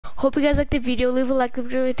Hope you guys liked the video. Leave a like, leave a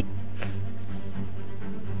video.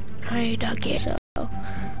 I dug it, so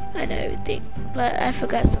I know everything, but I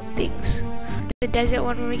forgot some things. The desert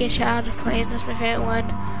one when we get shot out of the plane, that's my favorite one.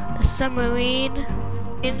 The submarine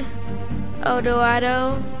in El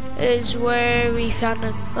Dorado is where we found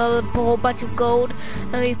a whole bunch of gold,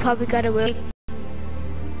 and we probably got away.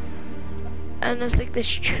 And there's like this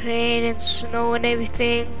train and snow and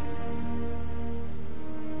everything.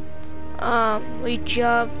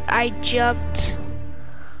 I jumped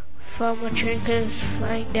from a train because it's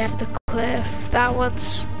flying down the cliff. That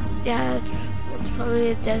one's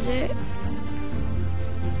probably the desert.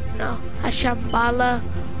 No, I shot Bala,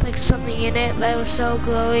 like something in it that was so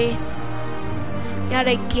glowy. You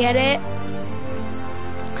gotta get it.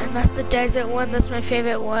 And that's the desert one, that's my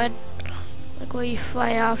favorite one. Like where you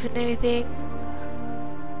fly off and everything.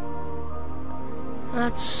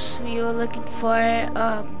 That's what you were looking for.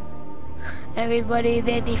 Everybody,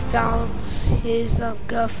 then he found his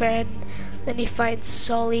girlfriend, then he finds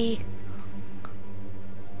Sully.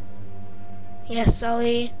 Yeah,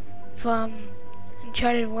 Sully from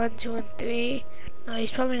Uncharted 1, 2, and 3. No,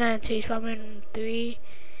 he's probably not in 2, he's probably in 3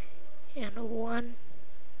 and 1.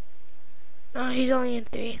 No, he's only in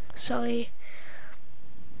 3. Sully.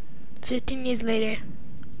 15 years later.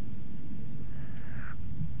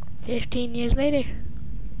 15 years later.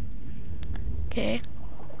 Okay.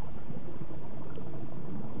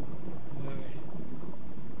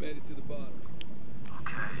 Made it to the bottom.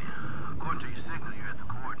 Okay. According to your signal, you're at the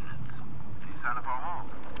coordinates. Can you sign up our hall?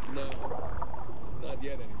 No. Not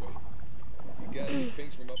yet, anyway. You got any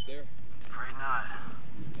pings from up there? Afraid not.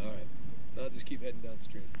 Alright. I'll just keep heading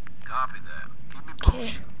downstream. Copy that. Keep me posted.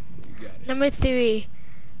 Okay. You got it. Number 3.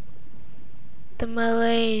 The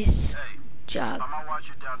Malays Hey, job. I might watch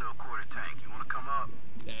you down to a quarter tank. You want to come up?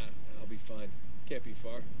 Nah, I'll be fine. Can't be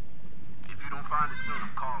far. If you don't find it soon, I'm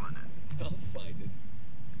calling it. I'll find it.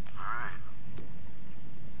 Alright.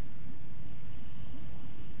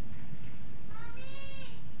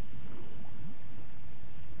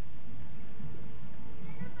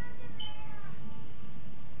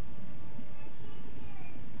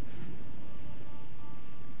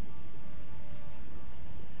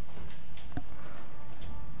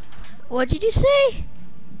 What did you say?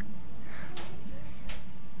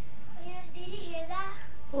 Did you hear that?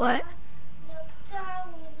 What?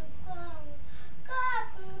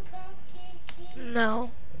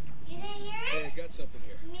 No. You didn't hear Hey, it? I got something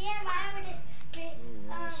here. Me and Maya were just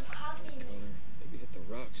Rust, coughing. color. Maybe hit the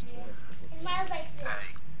rocks too. And Maya's like this.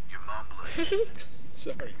 Hey, you're mumbling.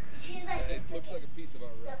 Sorry. She's like It looks like a piece of our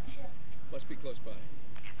wreck. Must be close by.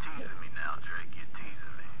 You're teasing me now, Drake. You're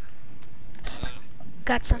teasing me.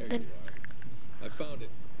 Got There something. you are. I found it.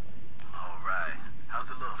 Alright. How's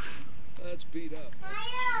it look? That's beat up.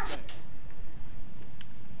 Maya! Intact.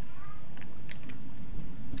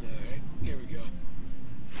 Alright, here we go.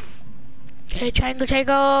 Okay, triangle,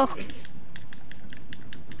 triangle.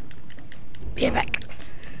 Be right back.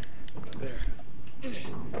 There.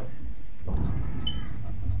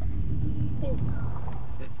 Whoa.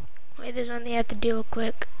 Wait, there's one they have to do real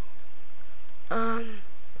quick.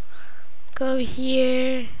 Go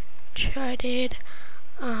here. Charted.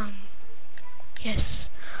 Yes.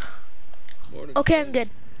 Morning, Okay, I'm fellas. good.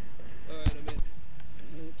 Alright, I'm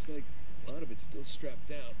in. Looks like a lot of it's still strapped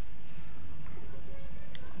down.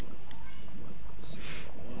 So,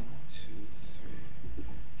 1, 2,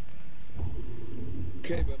 3.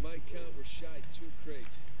 Okay, by my count, we're shy 2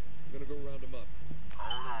 crates. I'm gonna go round them up.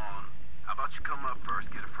 Hold on. How about you come up first,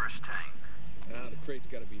 get a fresh tank? The crate's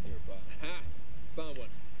gotta be nearby. Ha! Found one.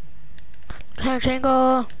 Triangle,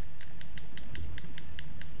 triangle.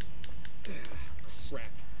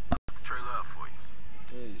 Crap. The trailer up for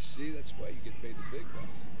you. You see, that's why you get paid the big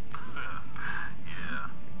bucks. Yeah.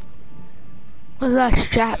 With our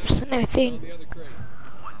straps and everything. Found the other crate.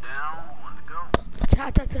 One down, one to go. Ta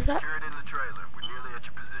ta ta ta. Secure it in the trailer. We're nearly at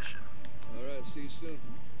your position. Alright, see you soon.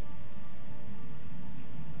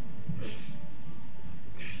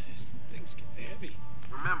 This thing's getting heavy.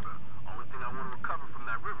 Remember, only thing I want to recover from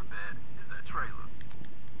that riverbed is that trailer.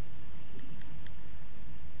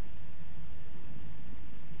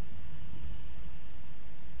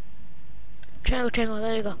 Triangle, triangle.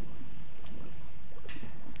 There you go.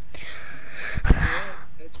 Alright,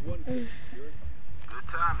 that's one crate secure. Good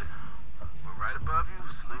timing. We're right above you.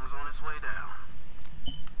 Sling's on its way down.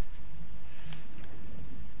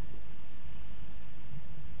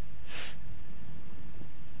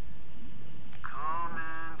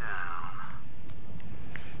 Coming down.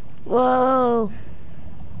 Whoa.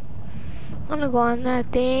 I'm gonna go on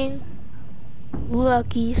that thing.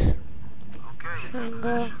 Luckies. Okay, it's in Triangle.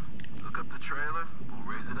 position. Look up the trailer.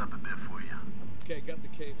 We'll raise it up a Okay, got the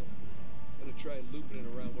cable. Gonna try looping it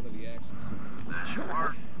around one of the axes. That should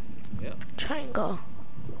work. Yep. Triangle.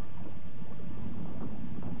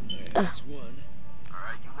 Alright, that's one.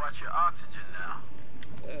 Alright, you watch your oxygen now.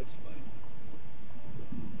 That's fine.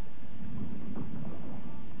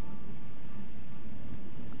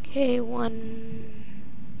 Okay, one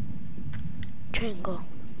triangle.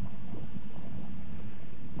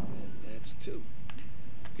 And that's two.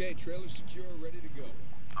 Okay, trailer secure, ready to go.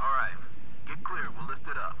 Alright, get clear. We'll lift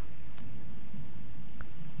it up.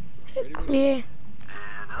 Ready, ready? Clear.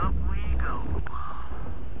 And up we go.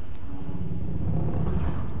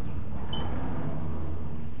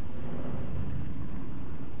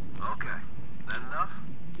 Okay, that enough?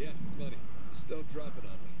 Yeah, plenty. Just don't drop it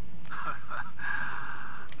on me.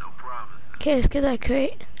 No promises. Okay, let's get that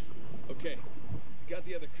crate. Okay, got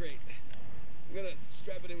the other crate. I'm gonna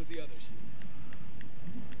strap it in with the others.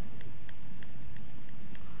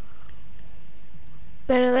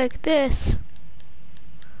 Better like this.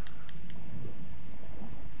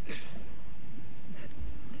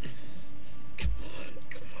 Come on.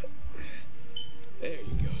 There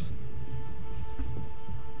you go.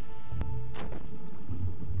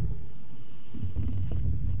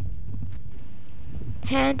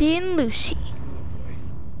 Handy and Lucy.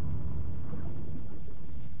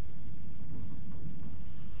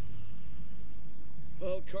 Oh boy.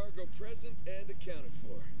 All cargo present and accounted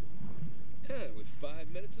for. Yeah, with 5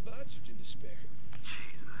 minutes of oxygen to spare.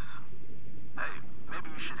 Jesus. Hey, maybe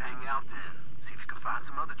you should hang out then. See if you can find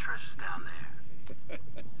some other treasures down there.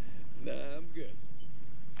 Nah, I'm good.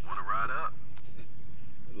 Wanna ride up?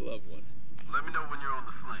 I'd love one. Let me know when you're on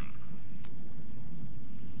the sling.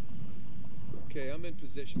 Okay, I'm in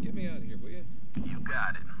position. Get me out of here, will you? You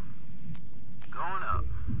got it. Going up.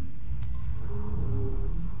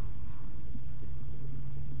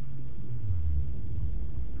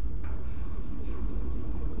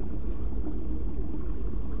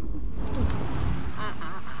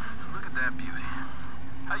 Look at that beauty.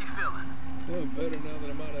 How you feeling? Oh, better now that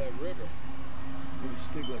I'm out of that river. Gonna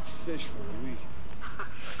stink like fish for a week.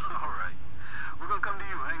 All right. We're gonna come to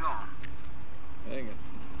you. Hang on. Hang on.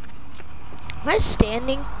 Am I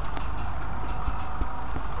standing?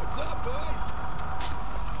 What's up,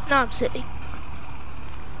 boys? No, I'm sitting.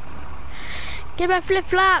 Get my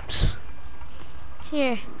flip-flops.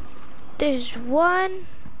 Here. There's one.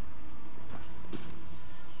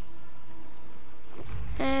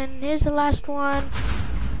 And here's the last one.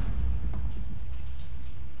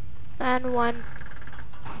 And one.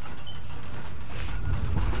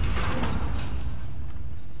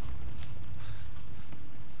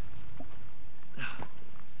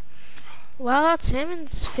 Wow, that's him in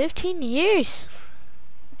 15 years.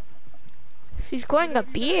 He's growing a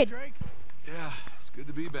beard. Yeah, it's good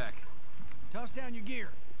to be back. Toss down your gear.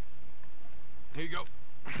 Here you go.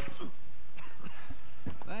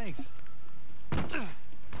 Thanks.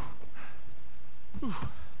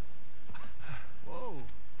 Whoa.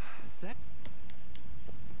 That's that.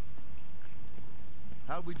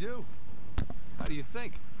 How'd we do? How do you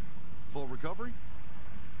think? Full recovery?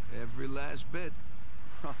 Every last bit.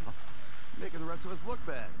 Making the rest of us look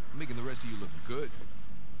bad. Making the rest of you look good.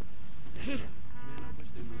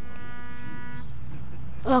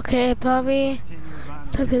 Okay, Bobby. 10 years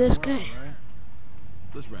behind the Look rest at of this the world, guy. right?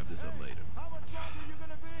 Let's wrap this up later.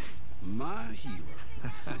 My hero.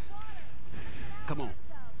 Come on,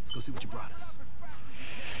 let's go see what you brought us.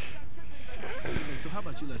 Hey, so how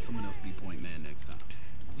about you let someone else be point man next time?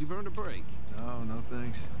 You've earned a break. No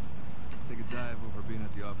thanks. Take a dive over being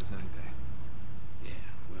at the office any day. Yeah,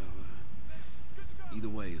 well, either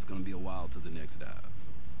way, it's gonna be a while to the next dive. What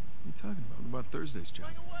are you talking about? What about Thursday's job?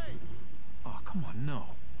 Oh, come on,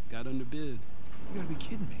 no. Got underbid. You gotta be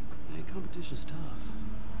kidding me. Hey, competition's tough.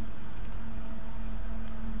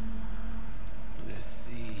 Let's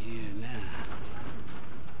see here now.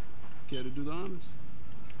 Care to do the honors?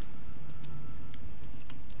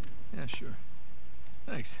 Yeah, sure.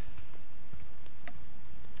 Thanks.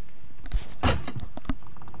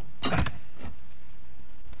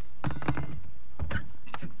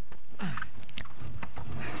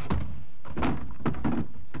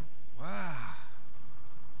 Wow.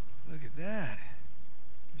 Look at that.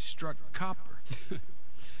 We struck copper.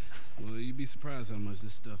 Well, you'd be surprised how much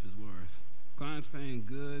this stuff is worth. Clients paying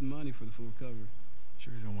good money for the full cover.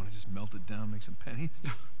 Sure you don't want to just melt it down, make some pennies?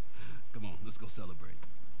 Come on, let's go celebrate.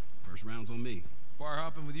 First round's on me. Bar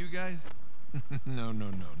hopping with you guys? No.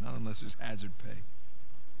 Not unless there's hazard pay.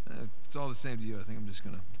 If it's all the same to you, I think I'm just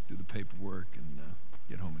gonna do the paperwork and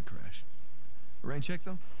get home and crash. A rain check,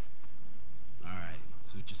 though? All right,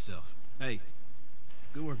 suit yourself. Hey,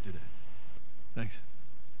 good work today. Thanks.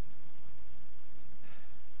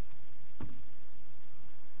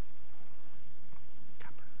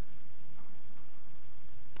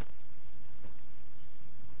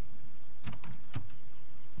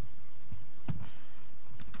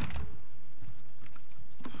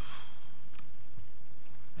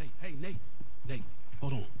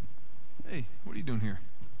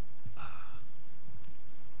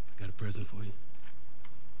 present for you.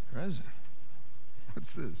 Present?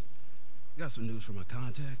 What's this? Got some news from my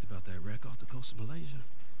contact about that wreck off the coast of Malaysia.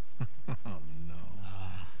 Oh, no.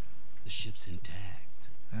 The ship's intact.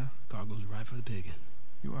 Yeah? Cargo's right for the picking.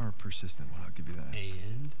 You are a persistent one, I'll give you that.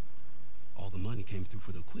 And all the money came through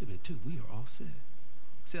for the equipment, too. We are all set.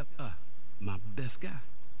 Except, my best guy.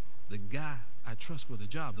 The guy I trust for the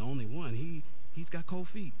job, the only one. He's got cold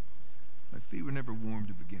feet. My feet were never warm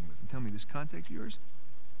to begin with. And tell me, this contact of yours,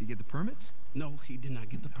 you get the permits? No, he did not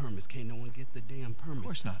get the permits. Can't no one get the damn permits. Of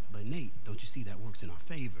course not. But Nate, don't you see that works in our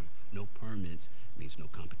favor? No permits means no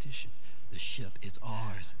competition. The ship is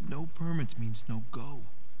ours. No permits means no go.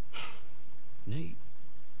 Nate,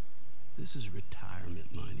 this is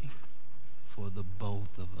retirement money for the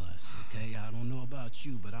both of us, okay? I don't know about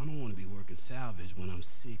you, but I don't want to be working salvage when I'm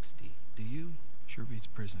 60. Do you? Sure beats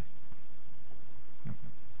prison. No.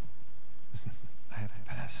 Listen, I have to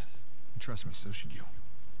pass. And trust me, so should you.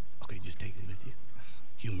 Okay, just take it with you.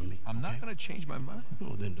 Humor me. I'm not gonna change my mind.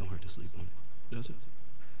 Oh, then don't hurt to sleep on it. Does it?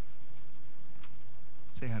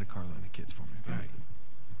 Say hi to Carla and the kids for me, okay? All right.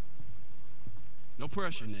 No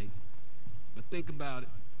pressure, Nate. But think about it.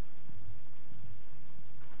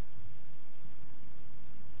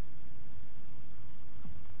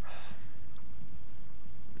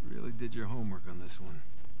 You really did your homework on this one.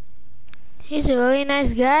 He's a really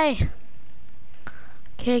nice guy.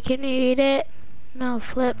 Okay, can you eat it? No,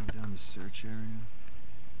 flip. Down the search area.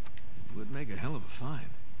 It would make a hell of a find.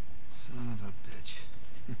 Son of a bitch.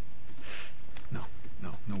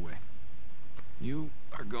 No way. You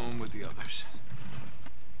are going with the others.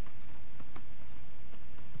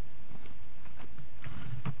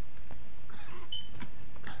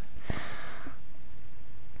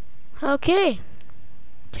 Okay.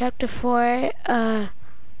 Chapter 4,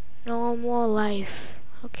 normal life.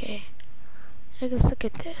 Okay. Let's look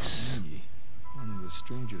at this. Hey, one of the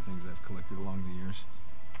stranger things I've collected along the years.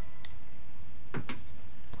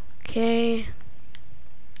 Okay.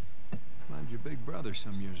 Climbed your big brother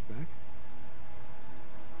some years back.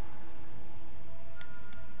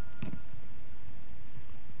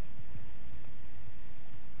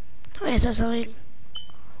 Oh, I saw something.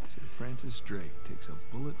 Sir Francis Drake takes a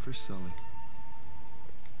bullet for Sully.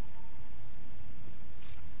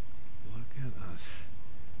 Look at us.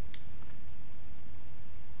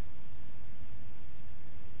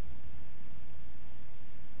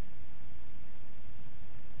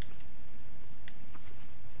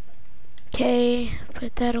 Okay,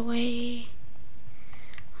 put that away.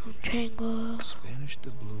 Triangle. Spanish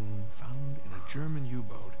doubloon found in a German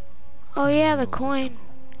U-boat. Oh yeah, the coin.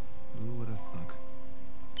 Who would have thunk?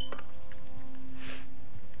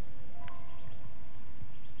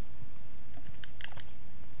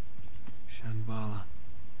 Shambhala.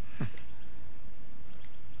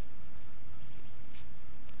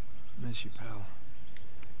 Miss you, pal.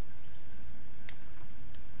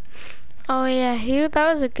 Oh yeah,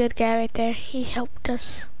 that was a good guy right there. He helped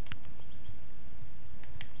us.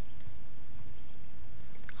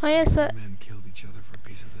 Oh yes, that. Men killed each other for a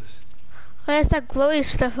piece of this. Oh yes, that glowy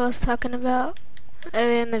stuff I was talking about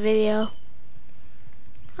earlier in the video.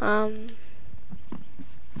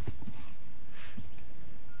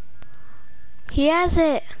 He has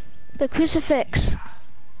it. The crucifix.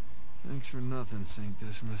 Thanks for nothing, St.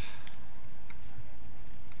 Dismas.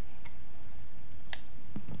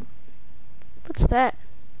 What's that?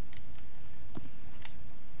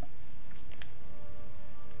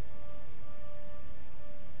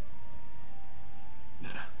 Yeah.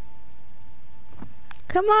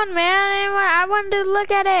 Come on, man. I wanted to look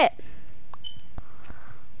at it.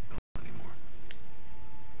 Anymore.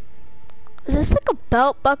 Is this like a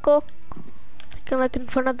belt buckle? Like in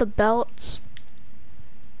front of the belts?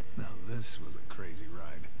 Now this was a crazy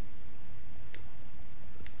ride.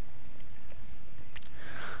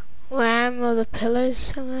 Wham of the pillars,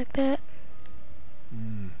 something like that.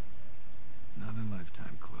 Another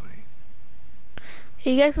lifetime, Chloe.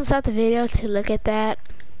 You guys can stop the video to look at that.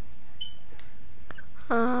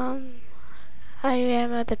 I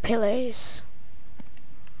am at the pillars.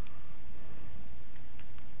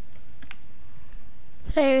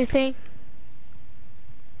 Is that everything?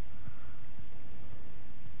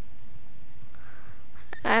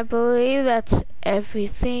 I believe that's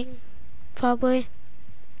everything, probably.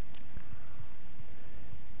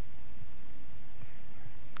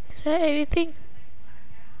 Is that everything?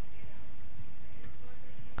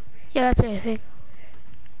 Yeah, that's everything.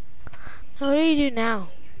 Now, what do you do now?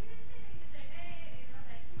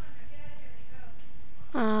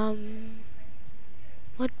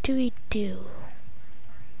 What do we do?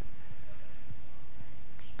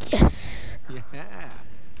 Yes. Yeah.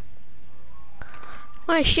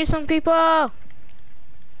 wanna shoot some people. Here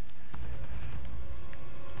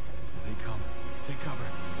they come. Take cover.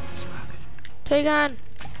 Surrounded. Take on.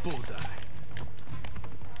 Bullseye.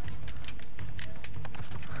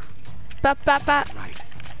 Bop, bop, bop. Right.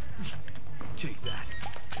 Take that.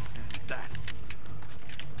 And that.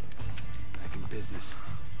 Back in business.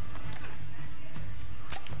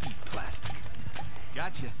 Eat plastic.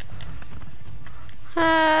 Gotcha.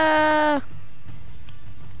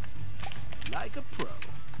 Like a pro.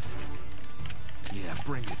 Yeah,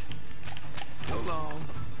 bring it. So long.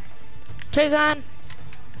 Take on.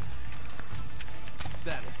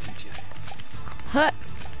 That'll teach you. Hut.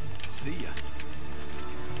 See ya.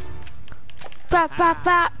 Bop, bop,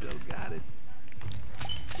 bop. Still got it.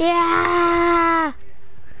 Yeah.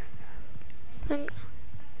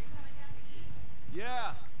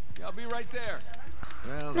 Yeah. I'll be right there.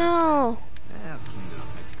 Well, No. I'll clean it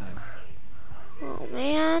up next time. Oh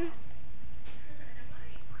man.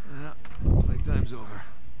 Yeah, playtime's over.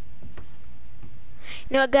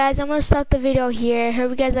 You know what, guys? I'm gonna stop the video here.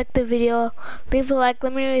 Hope you guys liked the video. Leave a like.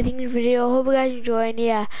 Let me know what you think of the video. Hope you guys enjoy. And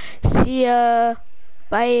yeah, see ya.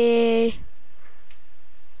 Bye.